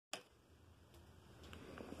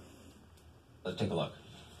Let's take a look.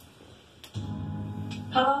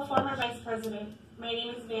 Hello, former Vice President. My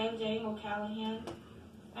name is Van Jane O'Callahan.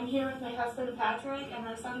 I'm here with my husband Patrick and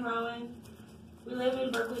our son Rowan. We live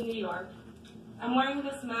in Brooklyn, New York. I'm wearing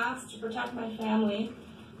this mask to protect my family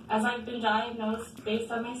as I've been diagnosed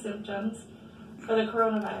based on my symptoms for the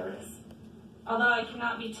coronavirus. Although I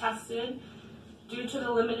cannot be tested due to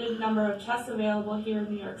the limited number of tests available here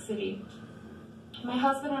in New York City. My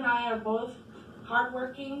husband and I are both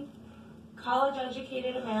hardworking,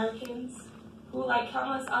 college-educated Americans who, like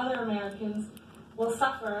countless other Americans, will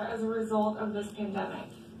suffer as a result of this pandemic.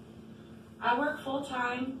 I work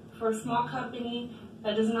full-time for a small company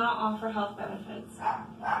that does not offer health benefits.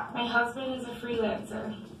 My husband is a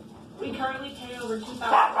freelancer. We currently pay over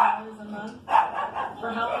 $2,000 a month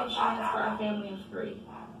for health insurance for our family of 3.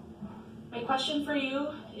 My question for you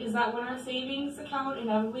is that when our savings account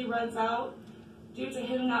inevitably runs out due to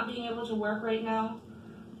him not being able to work right now,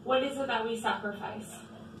 what is it that we sacrifice?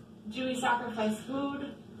 Do we sacrifice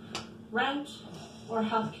food, rent, or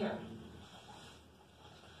health care?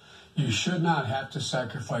 You should not have to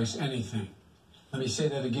sacrifice anything. Let me say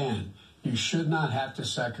that again. You should not have to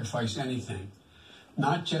sacrifice anything.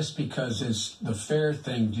 Not just because it's the fair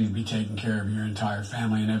thing to be taking care of your entire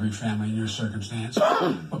family and every family in your circumstance,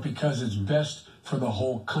 but because it's best for the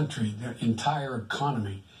whole country, the entire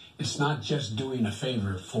economy. It's not just doing a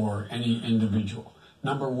favor for any individual.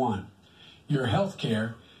 Number one, your health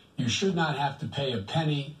care, you should not have to pay a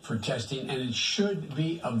penny for testing, and it should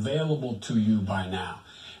be available to you by now.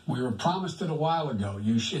 We were promised it a while ago.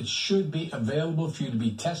 It should be available for you to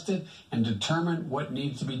be tested and determine what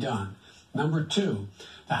needs to be done. Number two,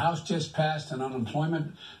 the House just passed an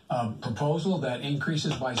unemployment proposal that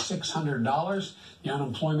increases by $600 the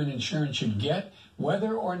unemployment insurance you'd get,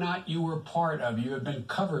 whether or not you were you have been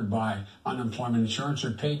covered by unemployment insurance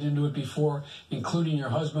or paid into it before, including your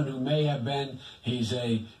husband who may have been, he's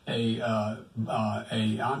a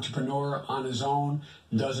entrepreneur on his own,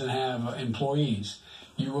 doesn't have employees.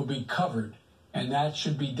 You will be covered, and that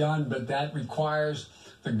should be done, but that requires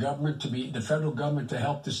the federal government to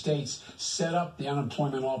help the states set up the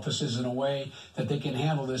unemployment offices in a way that they can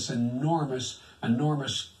handle this enormous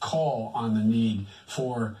call on the need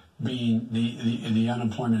for being the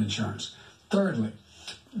unemployment insurance. Thirdly,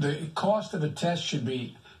 the cost of a test should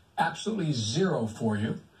be absolutely zero for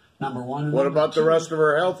you. Number one. What about the rest of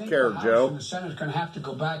our health care, Joe? The Senate's going to have to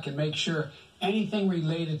go back and make sure anything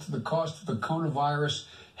related to the cost of the coronavirus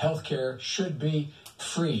health care should be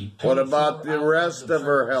free. What about the rest of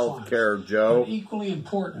our health care, Joe? But equally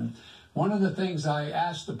important, one of the things I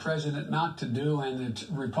asked the president not to do and the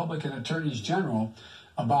Republican attorneys general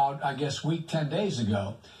about, I guess, 10 days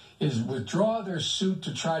ago, is withdraw their suit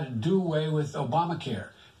to try to do away with Obamacare,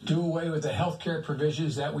 do away with the health care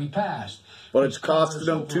provisions that we passed. But it's costing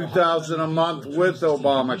them $2,000 a month with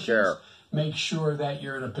Obamacare. Make sure that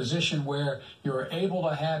you're in a position where you're able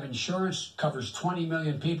to have insurance, covers 20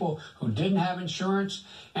 million people who didn't have insurance,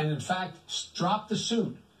 and in fact, drop the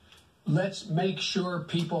suit. Let's make sure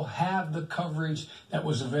people have the coverage that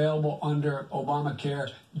was available under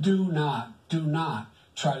Obamacare. Do not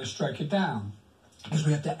try to strike it down, because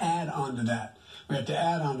we have to add on to that. We have to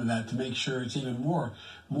add on to that to make sure it's even more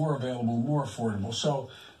available, more affordable. So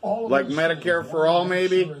all of like Medicare for all,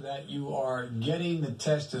 maybe? Sure that you are getting the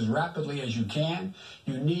test as rapidly as you can.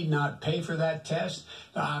 You need not pay for that test.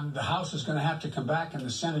 The House is going to have to come back in the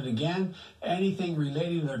Senate again. Anything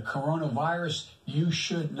relating to the coronavirus, you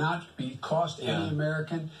should not cost any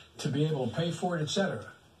American to be able to pay for it, etc.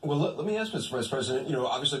 Well, let me ask, Mr. Vice President,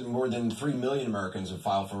 obviously more than 3 million Americans have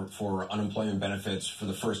filed for unemployment benefits for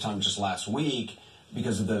the first time just last week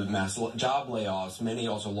because of the mass job layoffs. Many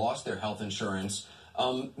also lost their health insurance.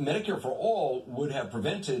 Medicare for All would have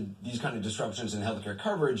prevented these kind of disruptions in healthcare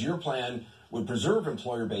coverage. Your plan would preserve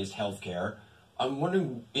employer-based health care. I'm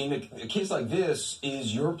wondering, in a case like this,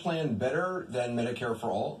 is your plan better than Medicare for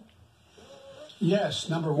All? Yes,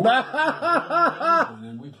 number one.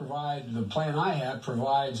 And the plan I have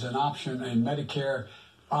provides an option, a Medicare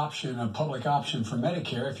option, a public option for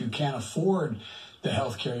Medicare. If you can't afford the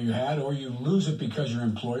health care you had, or you lose it because your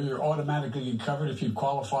employer, you're automatically covered if you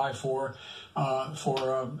qualify for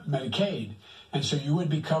Medicaid. And so you would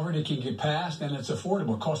be covered. It can get passed, and it's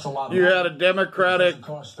affordable. It costs a lot of money. You had a Democratic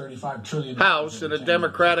cost $35 trillion House and a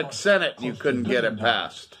Democratic Senate, and you couldn't get it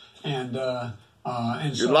passed. And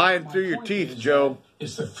you're so lying through your teeth, Joe.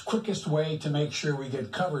 It's the quickest way to make sure we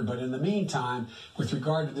get covered. But in the meantime, with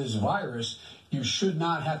regard to this virus, you should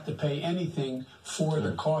not have to pay anything for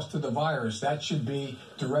the cost of the virus. That should be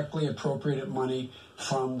directly appropriated money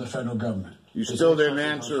from the federal government. You still didn't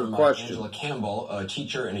answer the question. Angela Campbell, a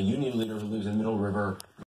teacher and a union leader who lives in Middle River,